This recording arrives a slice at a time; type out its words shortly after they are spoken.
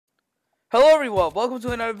Hello everyone, welcome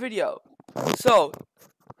to another video.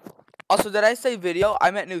 Also did I say video? I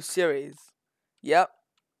meant new series. Yep,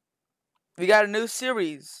 we got a new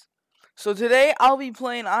series. So today I'll be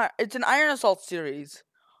playing, it's an Iron Assault series.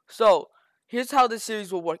 So, here's how this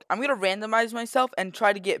series will work. I'm going to randomize myself and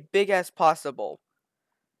try to get big as possible.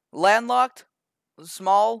 Landlocked,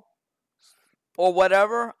 small, or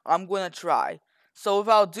whatever, I'm going to try. So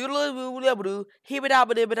without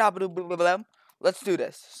let's do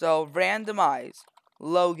this. So randomize.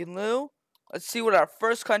 Logan Lou. Let's see what our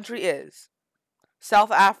first country is.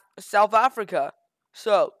 South Africa.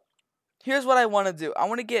 So here's what I want to do. I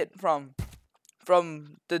want to get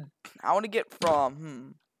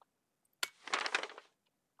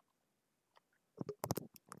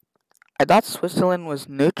I thought Switzerland was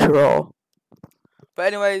neutral. But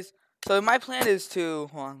anyways, so my plan is to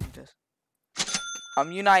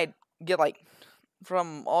unite, get like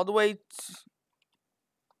from all the way to,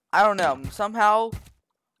 I don't know, somehow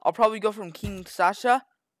I'll probably go from King Sasha,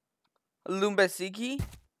 Lumbesiki,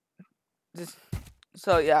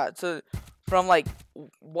 so yeah, from like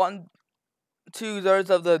 1/2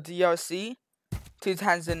 of the DRC to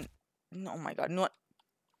Tanzania. Oh my god, you know what?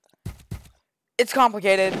 It's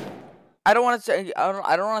complicated. I don't want to.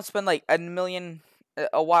 I don't want to spend like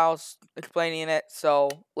a while explaining it. So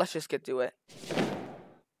let's just get to it.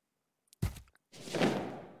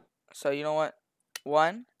 So you know what?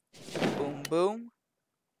 One, boom, boom.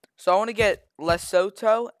 So I want to get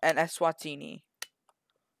Lesotho and Eswatini.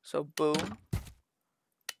 So boom,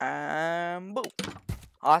 and boom.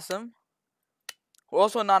 Awesome. We're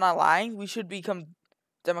also not lying. We should become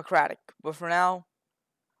democratic. But for now,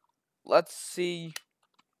 let's see.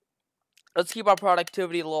 Let's keep our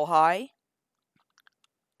productivity a little high.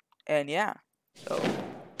 And yeah. So.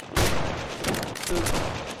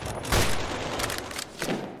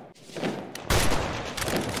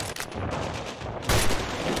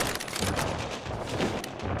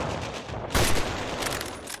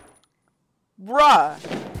 Bruh.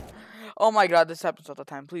 Oh my god, this happens all the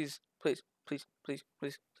time. Please. Wait.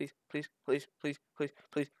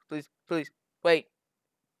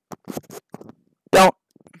 Don't.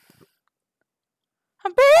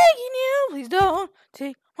 I'm begging you, please don't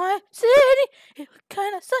take my city. It would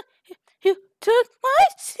kinda suck if you took my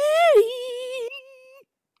city.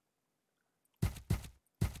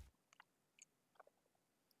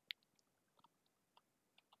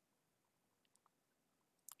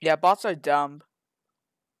 Yeah, bots are dumb.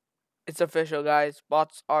 It's official, guys.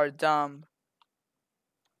 Bots are dumb.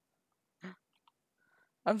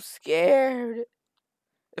 I'm scared.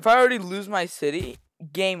 If I already lose my city,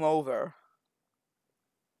 game over.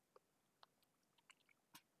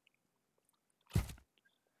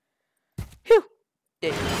 Phew.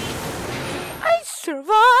 Yeah. I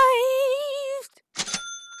survived.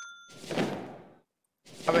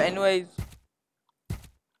 Alright, anyways.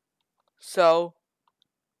 So,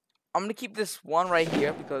 I'm gonna keep this one right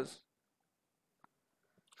here because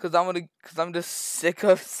I'm just sick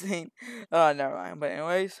of seeing. Oh, never mind. But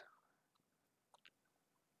anyways,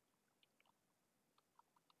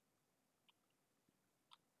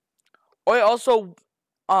 oh, also,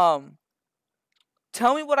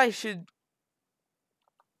 tell me what I should.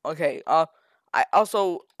 Okay. I'm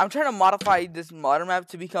trying to modify this modern map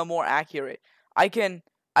to become more accurate. I can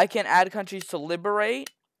add countries to liberate.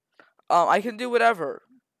 I can do whatever.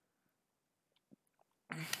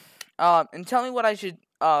 And tell me what I should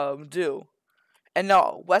do. And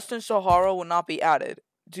no, Western Sahara will not be added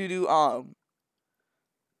due to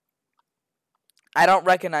I don't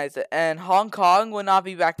recognize it, and Hong Kong will not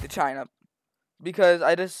be back to China because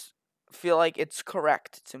I just feel like it's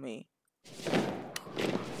correct to me.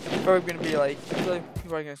 People are gonna be like, no.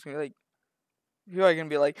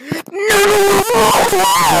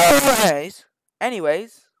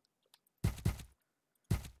 Anyways.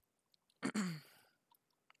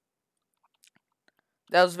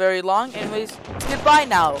 That was very long. Anyways, goodbye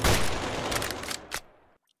now.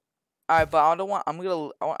 Alright, but I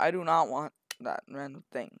do not want that random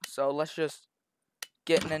thing. So let's just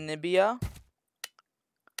get Namibia.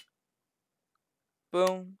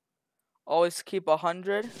 Boom. Always keep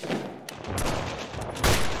 100.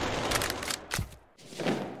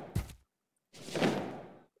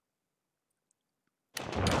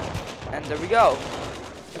 And there we go.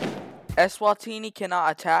 Eswatini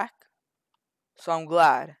cannot attack. So I'm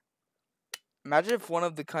glad. Imagine if one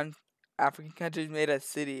of the African countries made a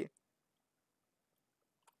city.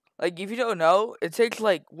 Like, if you don't know, it takes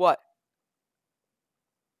like what?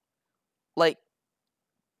 Like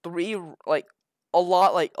a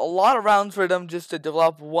lot of rounds for them just to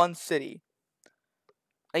develop one city.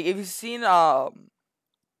 Like, if you've seen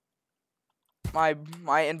my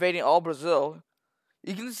invading all Brazil.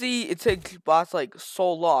 You can see it takes bots like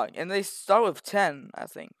so long, and they start with 10, I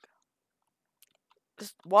think.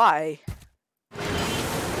 Just why?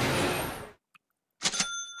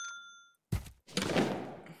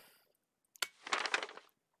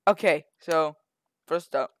 Okay, so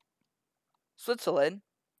first up, Switzerland.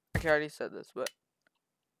 I already said this, but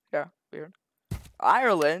yeah, weird.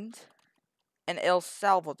 Ireland and El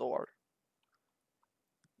Salvador.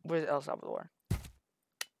 Where's El Salvador?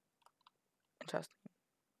 Interesting.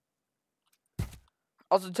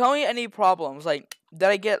 Also, tell me any problems. Like, did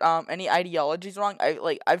I get any ideologies wrong?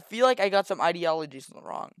 I feel like I got some ideologies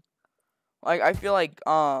wrong. Like, I feel like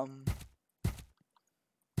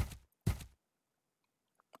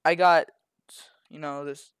I got, you know,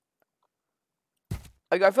 this.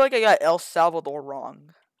 Like, I feel like I got El Salvador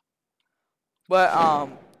wrong. But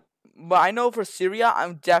I know for Syria,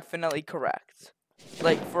 I'm definitely correct.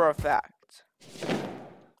 Like, for a fact.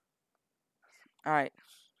 Alright.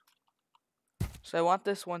 So I want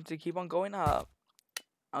this one to keep on going up.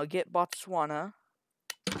 I'll get Botswana.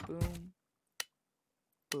 Boom.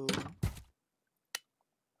 Boom.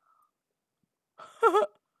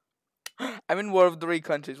 I'm in war of 3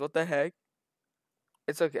 countries. What the heck?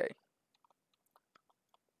 It's okay.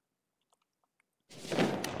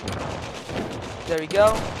 There we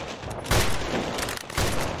go.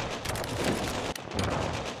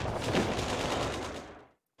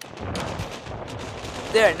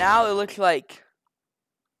 There, now it looks like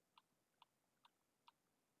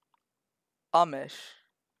Amish.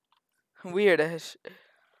 Weirdish.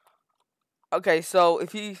 Okay, so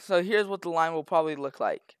here's what the line will probably look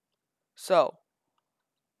like. So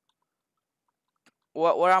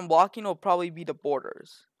what I'm walking will probably be the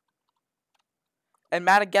borders. And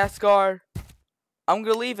Madagascar, I'm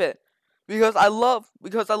gonna leave it. Because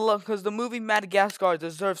the movie Madagascar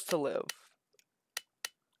deserves to live.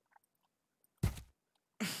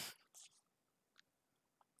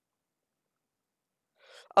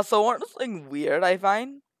 Also, one thing weird I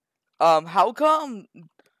find, how come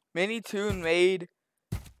Minitoon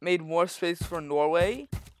made more space for Norway,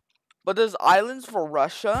 but there's islands for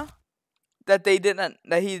Russia that he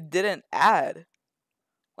didn't add.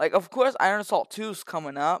 Like, of course, Iron Assault 2 is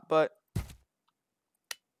coming up, but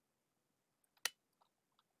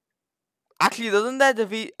actually, doesn't that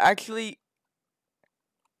defeat? Actually,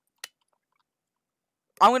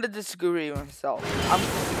 I'm gonna disagree with myself. I'm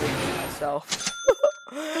disagreeing with myself.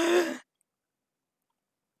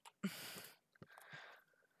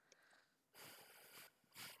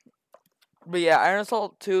 But yeah, Iron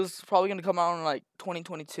Assault 2 is probably gonna come out in like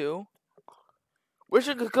 2022. Wish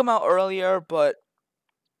it could come out earlier, but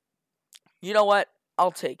you know what?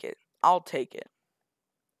 I'll take it. I'll take it.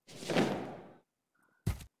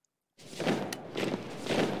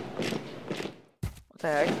 What the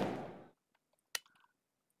heck?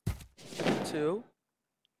 2,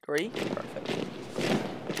 3, perfect.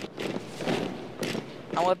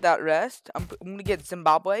 I'll let that rest. I'm gonna get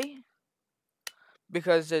Zimbabwe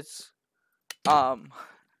because it's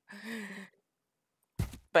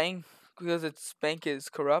bank its bank is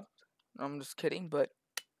corrupt. I'm just kidding, but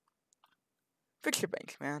fix your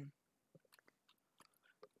bank, man.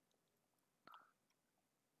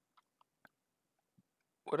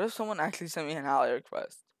 What if someone actually sent me an ally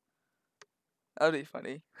request? That'd be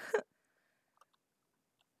funny.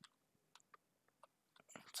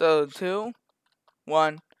 So 2,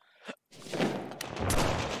 1.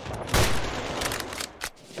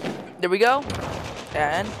 There we go.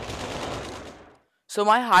 And so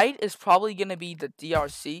my height is probably gonna be the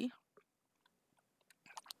DRC.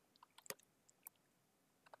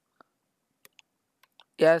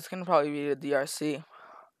 Yeah, it's gonna probably be the DRC.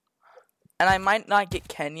 And I might not get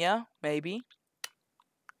Kenya, maybe.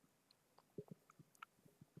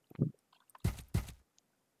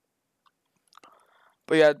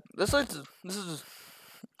 But yeah, this is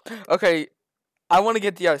okay. I want to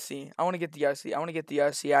get DRC. I want to get DRC. I want to get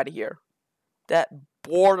DRC out of here. That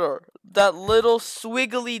border, that little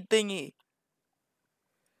swiggly thingy.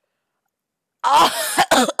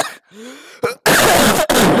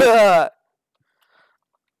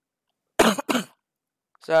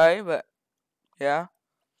 Sorry, but yeah.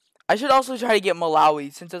 I should also try to get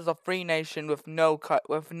Malawi since it's a free nation with no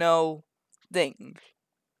things.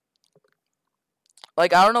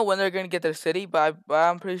 Like, I don't know when they're gonna get their city, but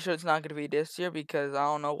I'm pretty sure it's not gonna be this year because I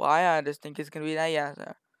don't know why. I just think it's gonna be that. Yeah,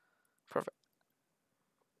 perfect.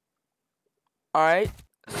 All right.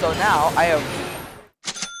 So now I have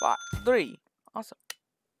 3. Awesome.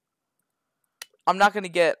 I'm not gonna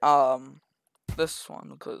get this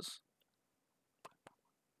one because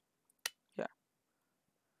yeah.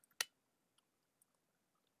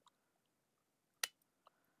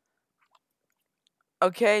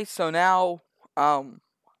 Okay, so now, I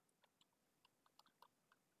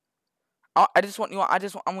just want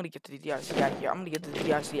I'm gonna get the DRC out of here. I'm gonna get the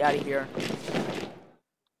DRC out of here.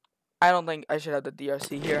 I don't think I should have the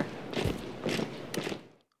DRC here.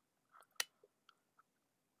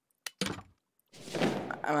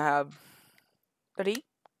 I'm gonna have 30.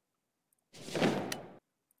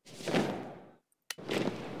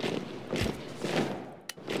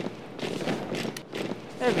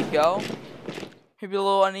 There we go. Maybe a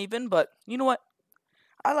little uneven, but you know what?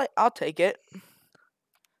 I'll take it.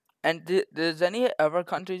 And does any other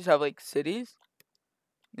countries have like cities?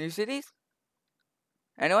 New cities?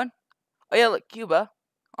 Anyone? Oh yeah, look, Cuba.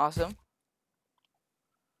 Awesome.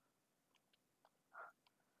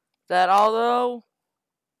 That all though?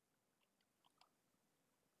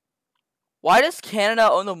 Why does Canada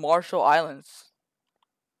own the Marshall Islands?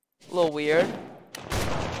 A little weird.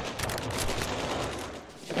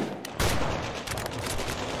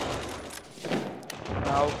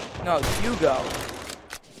 No, you go.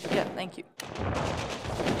 Yeah, thank you.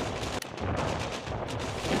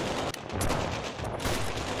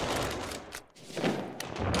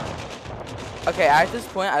 Okay, at this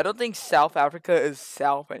point, I don't think South Africa is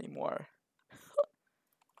South anymore.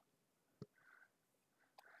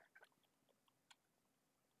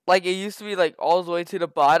 Like, it used to be, like, all the way to the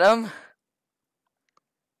bottom.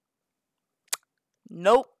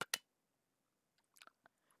 Nope.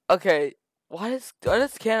 Okay, why does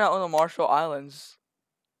Canada own the Marshall Islands?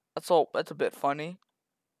 That's a bit funny.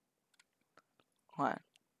 Hold on.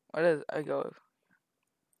 Where does I go?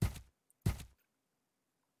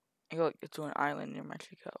 I go to an island near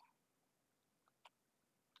Mexico.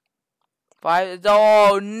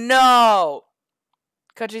 Oh no!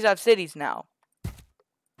 Countries have cities now.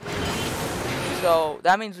 So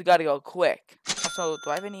that means we gotta go quick. Also, do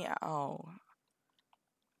I have any? Oh.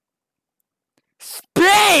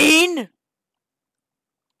 Spain!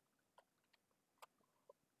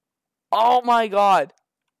 Oh my god.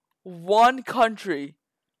 One country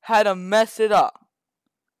had to mess it up.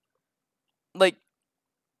 Like,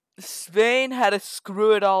 Spain had to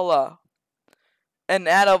screw it all up. And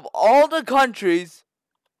out of all the countries,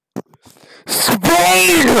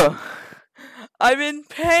 Spain! I'm in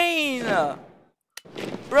pain!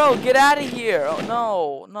 Bro, get out of here!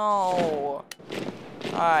 Oh, no.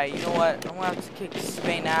 Alright, you know what? I'm gonna have to kick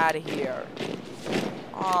Spain out of here.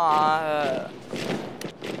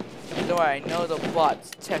 Don't worry, I know the bot's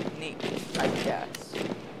technique, I guess.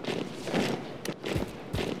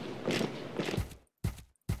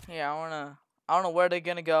 Yeah, I don't know where they're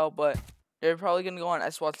gonna go, but they're probably gonna go on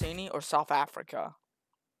Eswatini or South Africa.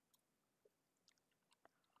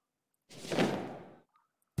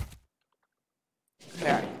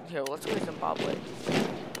 Here, let's go to Zimbabwe.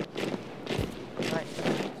 Right,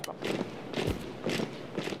 Zimbabwe.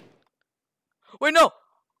 Wait, no!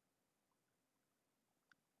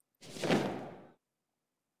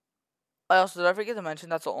 Did I forget to mention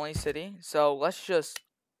that's the only city? So, let's just...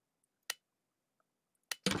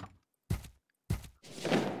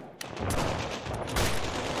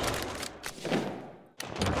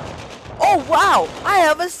 Oh, wow! I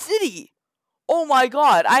have a city! Oh my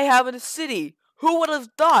god, I have a city! Who would have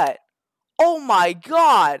thought? Oh my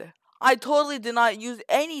god! I totally did not use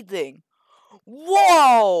anything!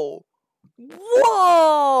 Whoa!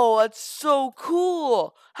 Whoa! That's so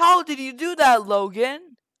cool! How did you do that,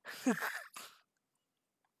 Logan?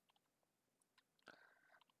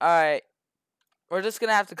 Alright. We're just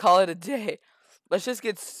gonna have to call it a day. Let's just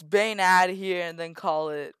get Spain out of here and then call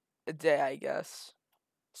it a day, I guess.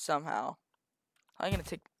 Somehow. I'm gonna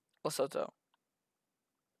take Lesotho.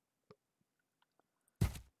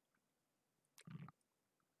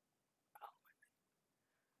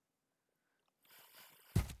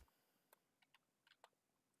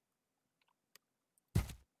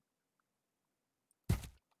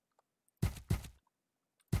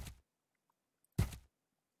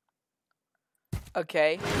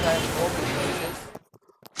 Okay,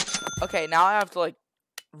 okay, now I have to like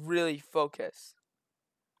really focus.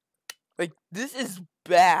 Like, this is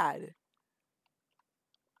bad.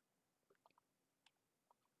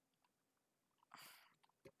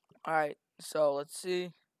 Alright, so let's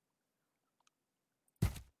see.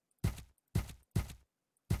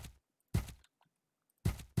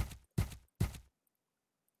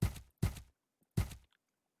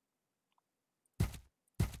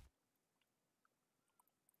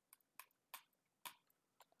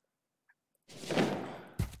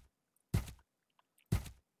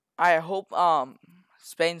 I hope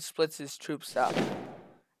Spain splits its troops up.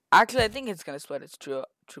 Actually, I think it's gonna split its troops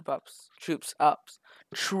up.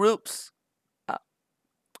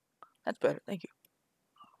 That's better. Thank you.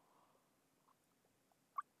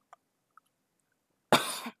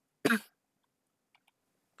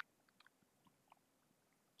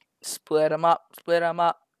 Split them up. Split them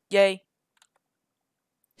up. Yay.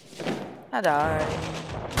 I died.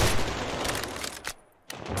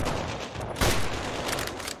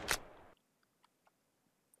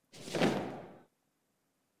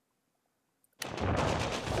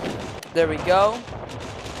 There we go.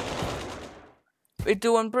 We're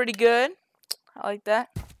doing pretty good. I like that.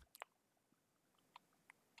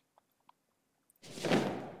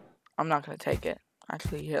 I'm not gonna take it.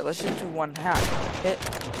 Actually, here, let's just do one half hit.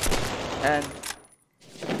 And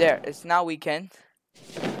there, it's now weekend.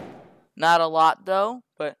 Not a lot though,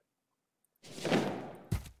 but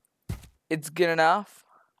it's good enough.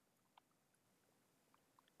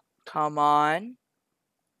 Come on.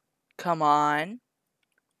 Come on.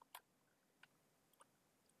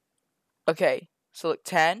 Okay, so look,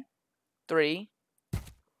 10, 3.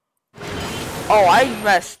 Oh, I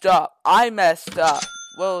messed up.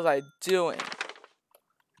 What was I doing?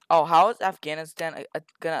 Oh, how is Afghanistan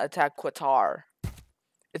gonna attack Qatar?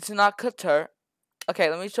 It's not Qatar. Okay,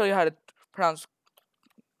 let me show you how to pronounce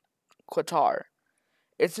Qatar.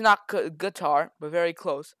 It's not Qatar, but very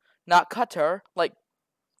close. Not Qatar. Like,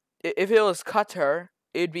 if it was Qatar,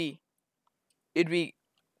 it'd be the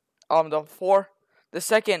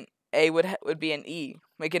second A would be an E,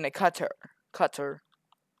 making it Qatar.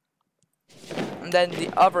 And then the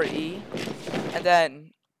other E, and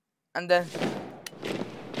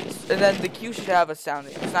then the Q should have a sound.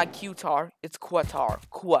 It's not Qatar, it's Qatar.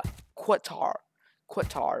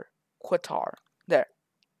 Qatar. There.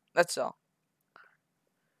 That's all.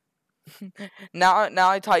 Now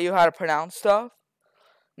I taught you how to pronounce stuff.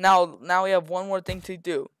 Now we have one more thing to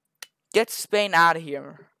do. Get Spain out of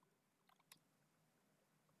here.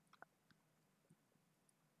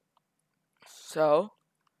 So,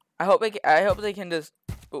 I hope they can just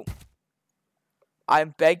boom.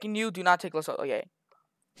 I'm begging you, do not take Lesotho. Okay.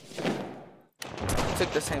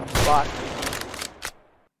 Took the same spot.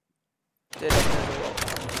 Did a miserable.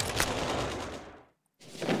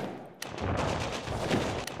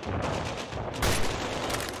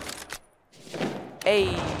 Hey,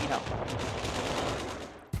 no.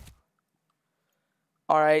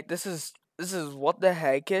 Alright, this is what the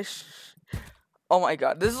heck-ish. Oh my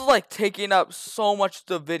god, this is like taking up so much of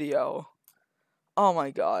the video. Oh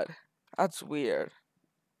my god, that's weird.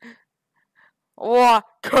 What?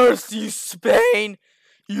 Curse you, Spain!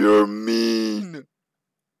 You're mean!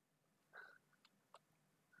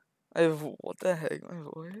 What the heck?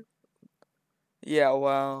 What? Yeah,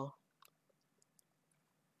 wow.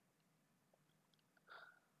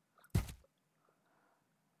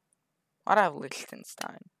 Why'd I have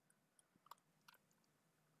Liechtenstein?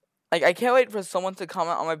 Like, I can't wait for someone to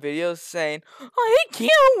comment on my videos saying,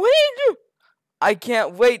 I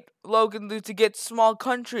can't wait, Logan Lou, to get small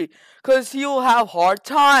country, cause he'll have hard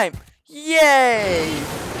time. Yay!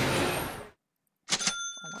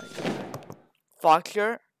 Oh my god.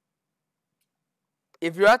 Foxer,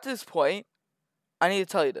 if you're at this point, I need to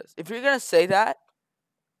tell you this. If you're gonna say that,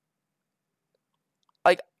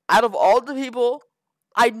 like, out of all the people,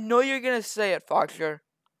 I know you're gonna say it, Foxer.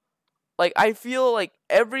 Like, I feel like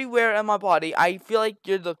everywhere in my body, I feel like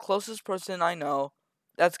you're the closest person I know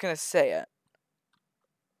that's gonna say it.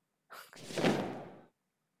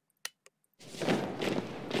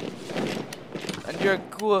 And you're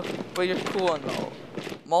cool, but you're cool and all.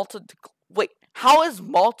 Malta, wait, how is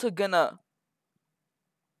Malta gonna...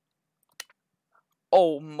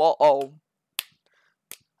 Oh,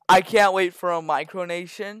 I can't wait for a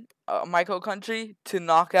micronation, a micro country, to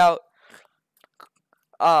knock out,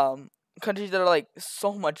 countries that are like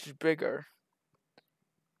so much bigger.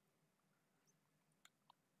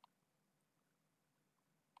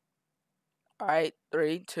 Alright,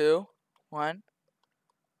 3, 2, 1.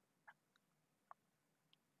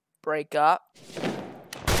 Break up.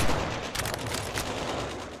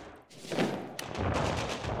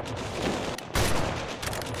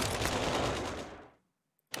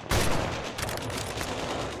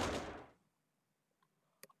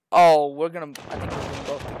 Oh, I think we're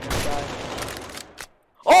both gonna die.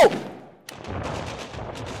 Oh!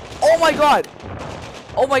 Oh my god!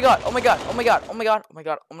 Oh my god, oh my god, oh my god, oh my god, oh my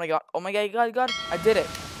god, oh my god, oh my god, I did it.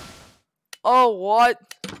 Oh, what?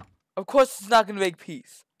 Of course it's not gonna make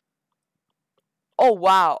peace. Oh,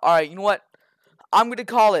 wow. Alright, you know what? I'm gonna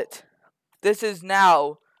call it. This is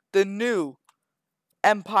now the new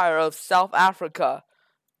empire of South Africa.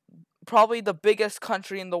 Probably the biggest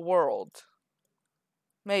country in the world.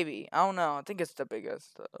 Maybe. I don't know. I think it's the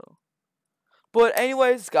biggest, though. But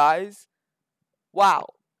anyways, guys.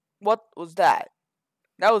 Wow. What was that?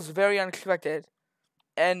 That was very unexpected.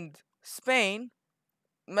 And Spain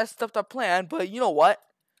messed up the plan, but you know what?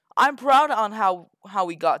 I'm proud on how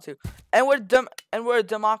we got to, and we're a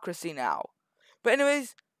democracy now. But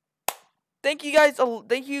anyways, thank you guys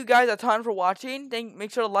a ton for watching.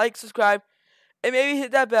 Make sure to like, subscribe, and maybe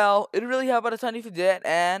hit that bell. It'd really help out a ton if you did.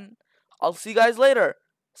 And I'll see you guys later.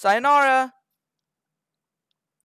 Sayonara.